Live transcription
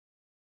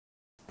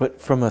But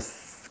from a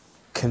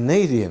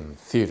Canadian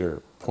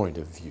theatre point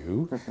of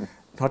view,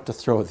 not to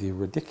throw the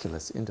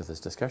ridiculous into this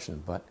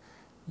discussion, but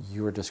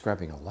you are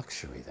describing a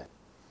luxury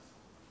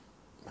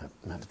that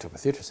Manitoba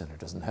Theatre Centre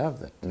doesn't have,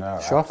 that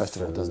Shaw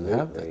Festival doesn't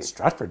have, that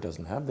Stratford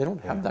doesn't have. They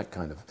don't have that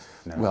kind of,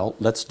 well,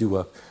 let's do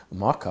a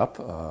mock-up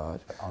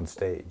on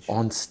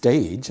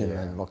stage and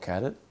then look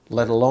at it,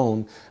 let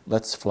alone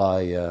let's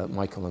fly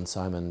Michael and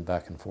Simon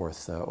back and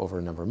forth over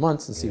a number of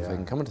months and see if they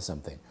can come into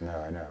something. No,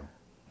 I know.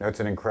 No,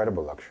 it's an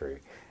incredible luxury.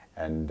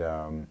 And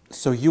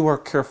so you are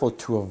careful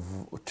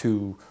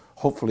to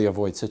hopefully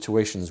avoid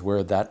situations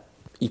where that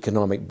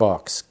economic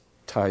box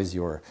ties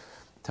your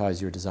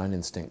design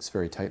instincts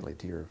very tightly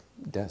to your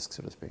desk,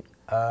 so to speak.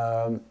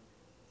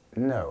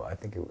 No, I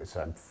think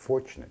I'm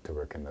fortunate to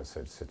work in those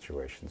sort of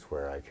situations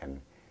where I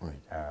can,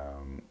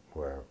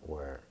 where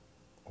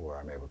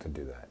I'm able to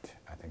do that.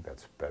 I think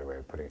that's a better way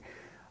of putting it.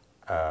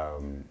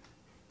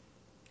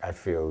 I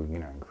feel,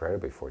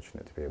 incredibly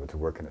fortunate to be able to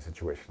work in a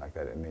situation like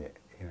that in the,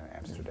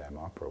 Amsterdam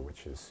Opera,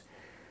 which is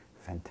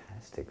a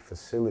fantastic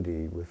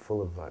facility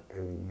full of,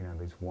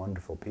 these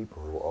wonderful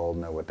people who all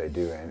know what they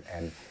do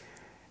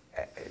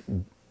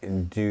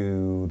and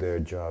do their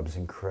jobs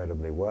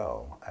incredibly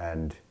well,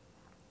 and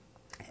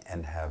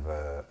have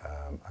a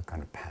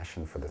kind of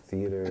passion for the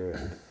theater.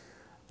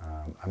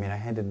 And I mean, I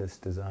handed this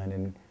design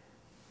in,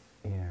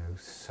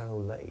 so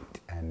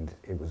late, and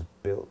it was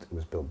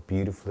built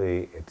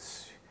beautifully.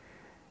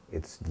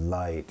 It's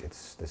light.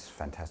 It's this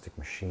fantastic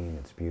machine.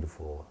 It's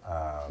beautiful,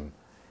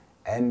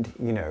 and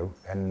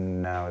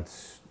and now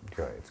it's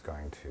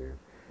going to.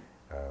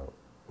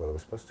 Well, it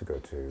was supposed to go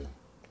to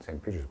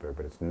St. Petersburg,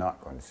 but it's not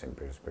going to St.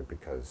 Petersburg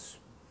because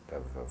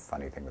of a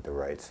funny thing with the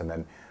rights. And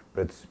then,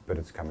 but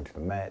it's coming to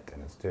the Met,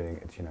 and it's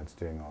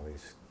doing all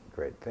these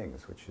great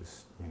things, which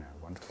is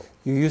wonderful.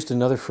 You used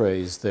another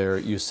phrase there.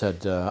 You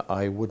said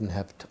I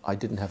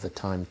didn't have the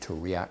time to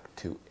react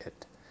to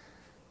it,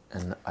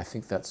 and I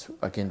think that's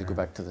again to go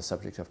back to the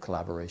subject of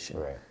collaboration.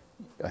 Right.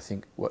 I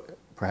think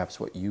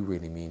perhaps what you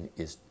really mean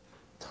is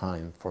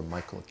time for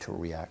Michael to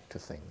react to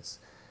things.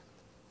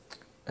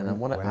 And I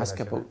want to ask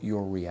about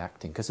your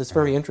reacting, because it's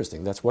very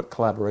interesting. That's what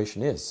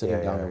collaboration is,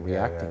 sitting down and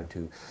reacting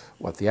to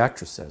what the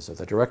actress says, or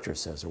the director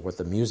says, or what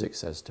the music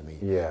says to me.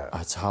 Yeah.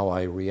 That's how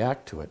I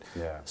react to it.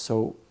 Yeah.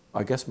 So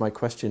I guess my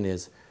question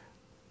is,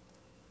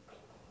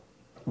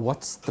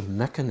 what's the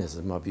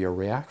mechanism of your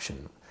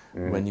reaction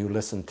when you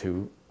listen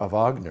to a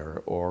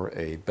Wagner or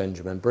a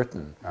Benjamin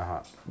Britten?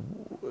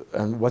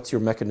 And what's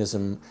your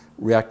mechanism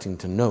reacting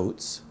to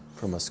notes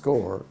from a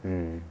score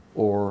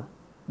or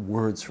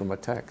words from a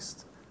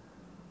text?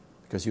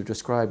 Because you've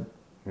described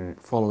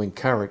following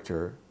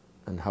character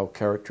and how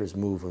characters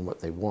move and what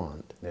they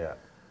want. Yeah.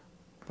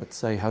 But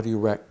say, how do you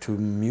react to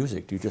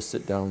music? Do you just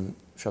sit down,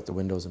 shut the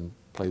windows, and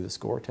play the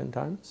score 10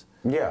 times?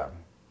 Yeah.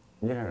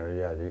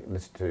 You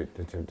listen to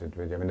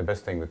I mean, the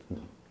best thing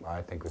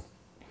I think with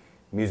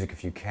music,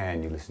 if you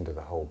can, you listen to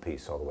the whole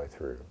piece all the way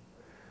through.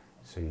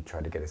 So you try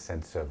to get a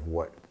sense of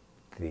what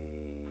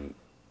the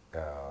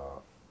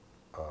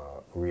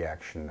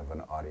reaction of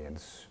an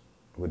audience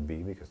would be,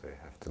 because they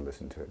have to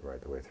listen to it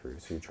right the way through.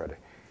 So you try to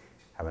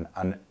have an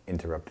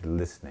uninterrupted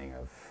listening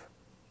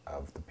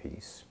of the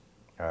piece,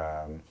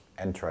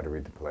 and try to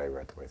read the play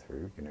right the way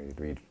through. You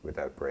read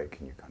without break,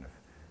 and you kind of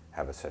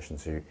have a session.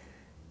 So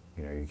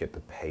you get the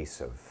pace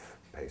of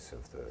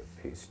the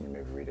piece, and you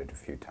maybe read it a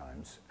few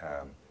times,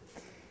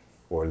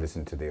 or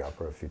listen to the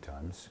opera a few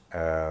times.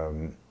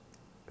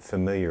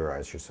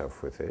 Familiarize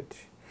yourself with it,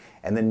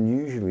 and then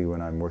usually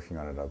when I'm working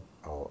on it,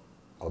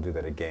 I'll do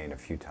that again a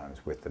few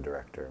times with the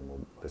director, and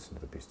we'll listen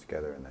to the piece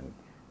together and then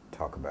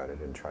talk about it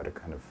and try to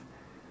kind of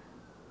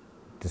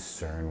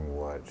discern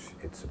what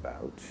it's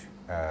about.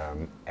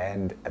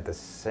 And at the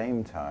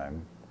same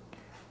time,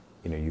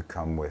 you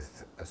come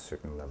with a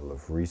certain level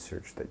of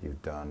research that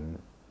you've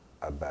done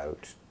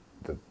about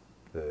the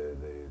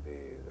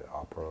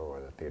opera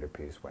or the theater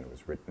piece when it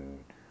was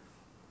written.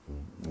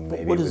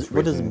 Maybe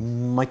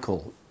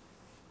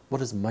what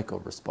does Michael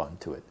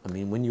respond to it? I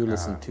mean, when you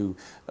listen to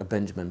a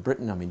Benjamin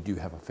Britten, I mean, do you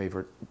have a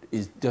favorite?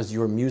 Does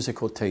your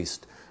musical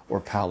taste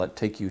or palette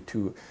take you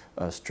to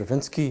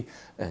Stravinsky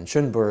and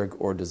Schoenberg,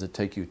 or does it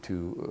take you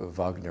to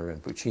Wagner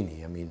and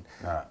Puccini? I mean,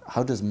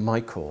 how does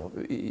Michael?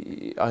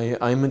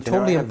 I'm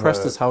totally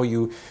impressed as how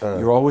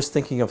you're always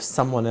thinking of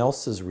someone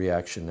else's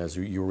reaction as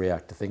you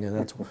react to things,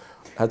 and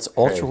that's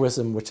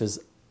altruism, which is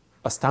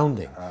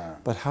astounding.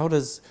 But how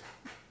does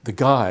the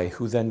guy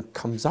who then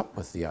comes up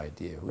with the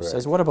idea, who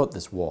says, what about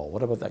this wall?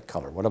 What about that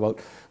color? What about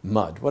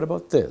mud? What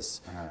about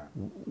this?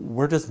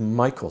 Where does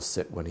Michael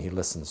sit when he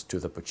listens to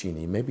the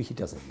Puccini? Maybe he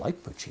doesn't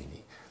like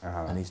Puccini,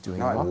 and he's doing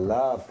opera. I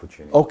love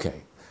Puccini.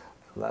 Okay.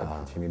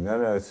 Love Puccini.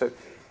 No. So,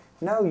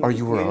 no. Are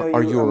you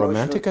a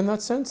romantic in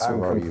that sense?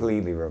 I'm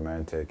completely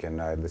romantic, and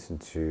I listen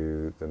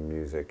to the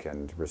music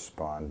and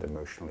respond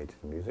emotionally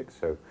to the music.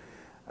 So,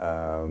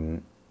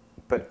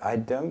 but I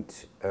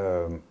don't,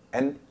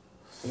 and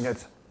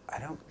I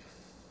don't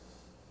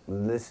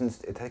listen.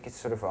 I think it's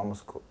sort of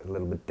almost a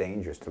little bit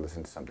dangerous to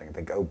listen to something and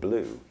think, oh,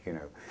 blue.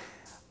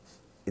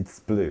 it's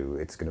blue,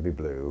 it's going to be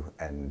blue,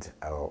 and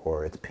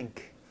or it's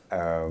pink,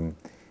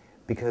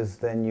 because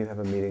then you have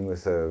a meeting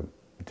with a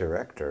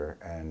director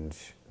and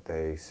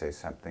they say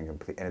something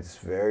complete, and it's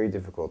very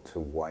difficult to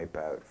wipe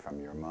out from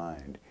your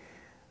mind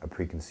a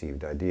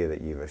preconceived idea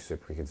that you've, a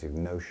preconceived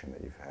notion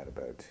that you've had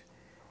about.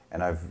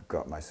 And I've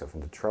got myself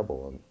into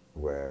trouble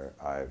where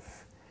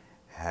I've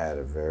had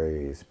a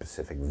very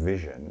specific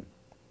vision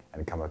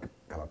and come up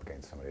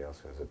against somebody else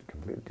who has a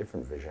completely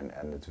different vision,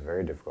 and it's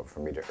very difficult for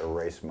me to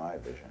erase my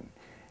vision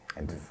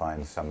and to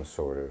find some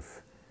sort of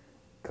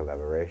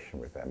collaboration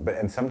with them.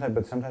 But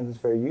sometimes it's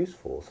very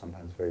useful.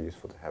 Sometimes it's very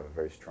useful to have a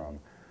very strong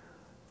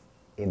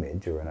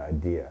image or an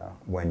idea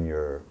when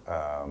you're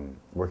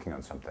working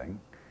on something,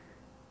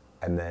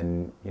 and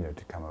then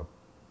to come up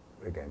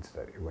against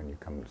that when you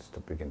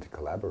begin to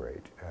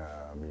collaborate.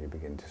 You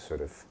begin to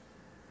sort of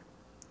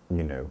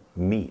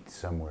meet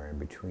somewhere in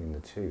between the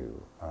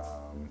two.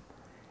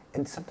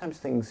 And sometimes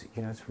things,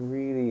 it's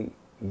really,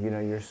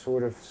 you're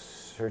sort of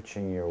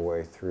searching your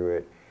way through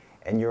it,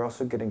 and you're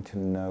also getting to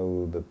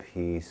know the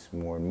piece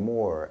more and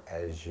more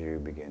as you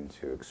begin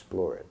to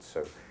explore it.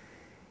 So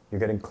you're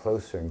getting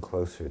closer and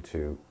closer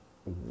to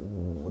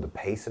the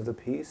pace of the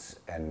piece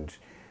and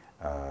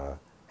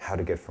how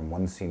to get from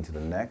one scene to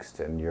the next,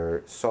 and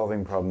you're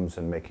solving problems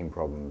and making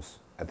problems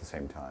at the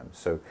same time.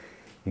 So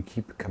you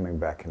keep coming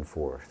back and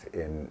forth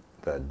in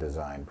the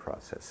design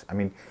process. I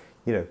mean,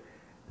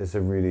 there's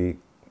a really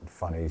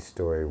funny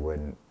story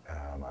when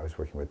I was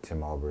working with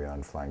Tim Albury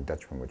on Flying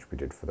Dutchman, which we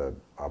did for the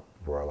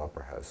Royal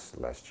Opera House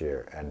last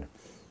year, and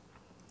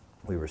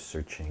we were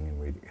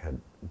searching,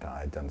 and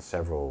I'd done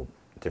several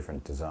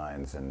different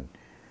designs and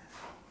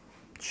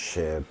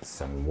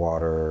ships and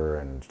water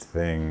and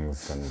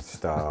things and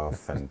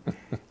stuff, and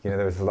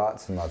there was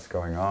lots and lots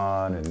going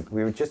on, and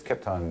we just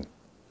kept on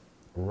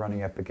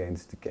running up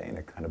against, again,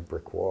 a kind of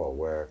brick wall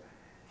where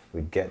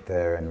we'd get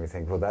there and we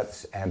think, well,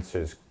 that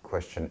answers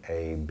question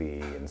A, B,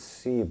 and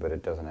C, but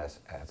it doesn't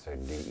answer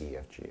D, E,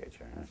 F, G, H,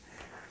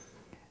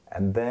 I.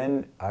 And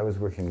then I was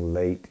working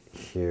late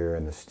here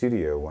in the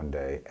studio one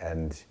day,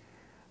 and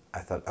I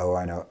thought, oh,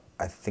 I know,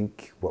 I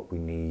think what we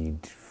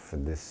need for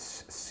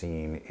this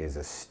scene is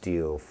a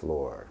steel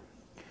floor.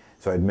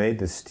 So I'd made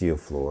this steel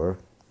floor,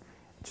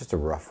 just a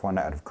rough one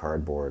out of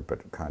cardboard,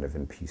 but kind of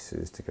in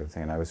pieces to go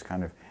thing. And I was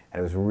and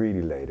it was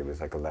really late. It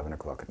was like 11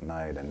 o'clock at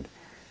night, and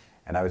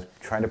I was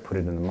trying to put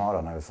it in the model,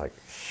 and I was like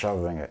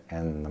shoving it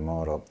in the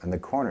model, and the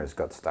corners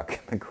got stuck in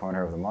the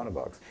corner of the model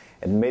box,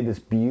 and made this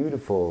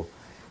beautiful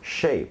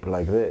shape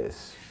like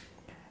this.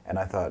 And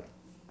I thought,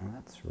 oh,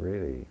 that's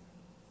really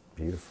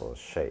beautiful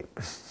shape.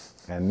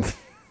 And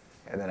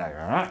then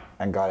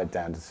I got it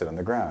down to sit on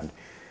the ground.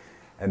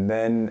 And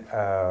then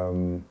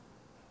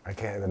I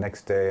came the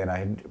next day, and I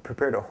had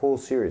prepared a whole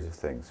series of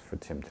things for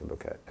Tim to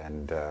look at,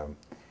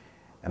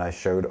 and I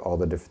showed all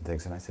the different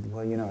things, and I said,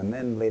 well, and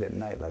then late at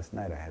night, last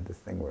night, I had this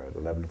thing where at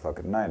 11 o'clock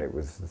at night, it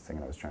was the thing,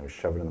 and I was trying to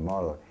shove it in the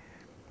model.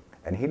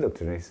 And he looked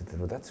at it and he said,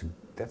 well,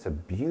 that's a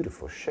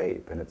beautiful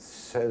shape, and it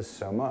says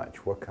so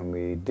much. What can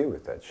we do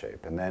with that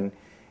shape? And then,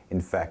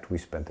 in fact, we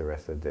spent the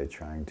rest of the day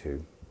trying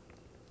to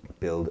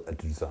build a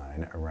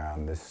design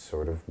around this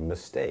sort of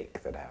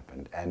mistake that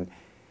happened. And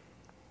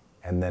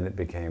then it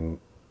became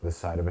the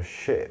side of a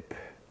ship,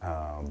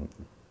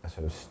 a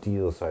sort of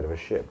steel side of a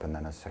ship, and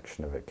then a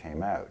section of it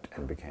came out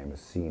and became a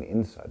scene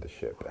inside the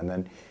ship. And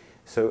then,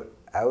 so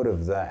out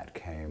of that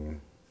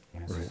came,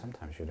 so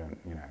sometimes you don't,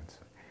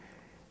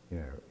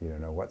 you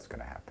don't know what's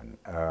going to happen.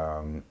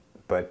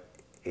 But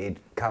it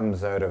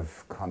comes out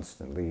of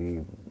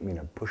constantly,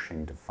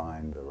 pushing to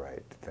find the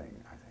right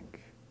thing, I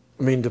think.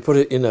 I mean, to put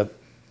it in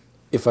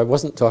if I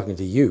wasn't talking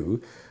to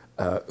you,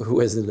 who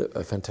is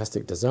a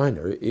fantastic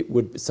designer, it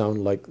would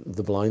sound like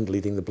the blind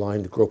leading the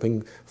blind,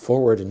 groping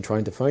forward and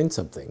trying to find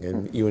something,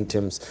 and you and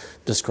Tim's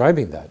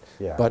describing that.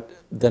 Yeah. But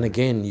then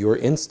again, your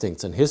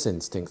instincts and his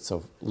instincts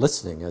of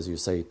listening, as you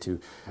say,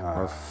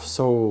 are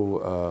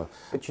so...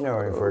 but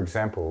for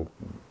example,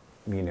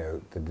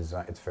 the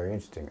design, it's very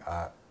interesting.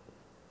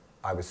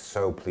 I was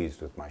so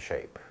pleased with my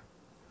shape.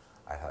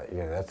 I thought,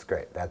 that's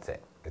great, that's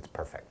it, it's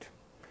perfect.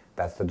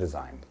 That's the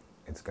design,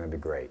 it's going to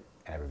be great,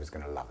 and everybody's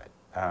going to love it.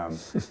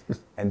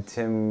 And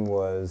Tim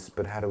was,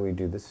 but how do we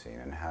do this scene,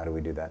 and how do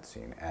we do that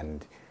scene?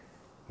 And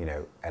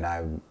and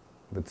I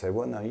would say,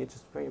 well, no, you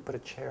put a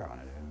chair on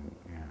it,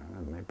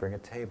 and maybe bring a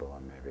table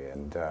on, maybe.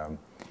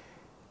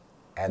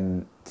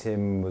 And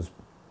Tim was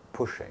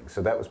pushing,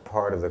 so that was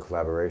part of the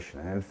collaboration.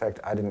 And in fact,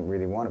 I didn't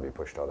really want to be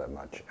pushed all that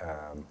much.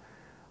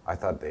 I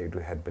thought it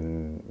had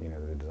been,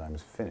 the design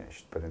was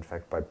finished, but in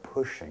fact, by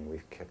pushing,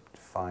 we kept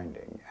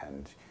finding,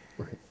 and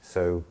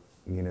so.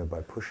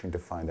 By pushing to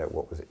find out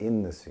what was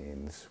in the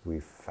scenes, we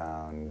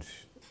found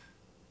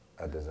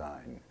a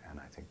design, and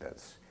I think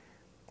that's,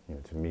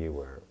 to me,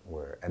 where,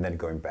 and then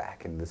going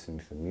back and listening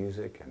to the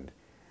music and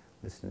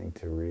listening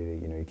to really,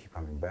 you keep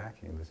coming back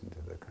and you listen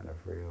to the kind of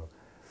real,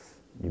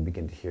 you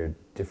begin to hear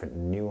different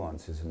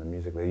nuances in the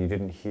music that you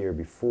didn't hear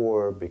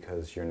before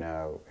because you're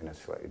now in a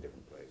slightly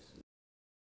different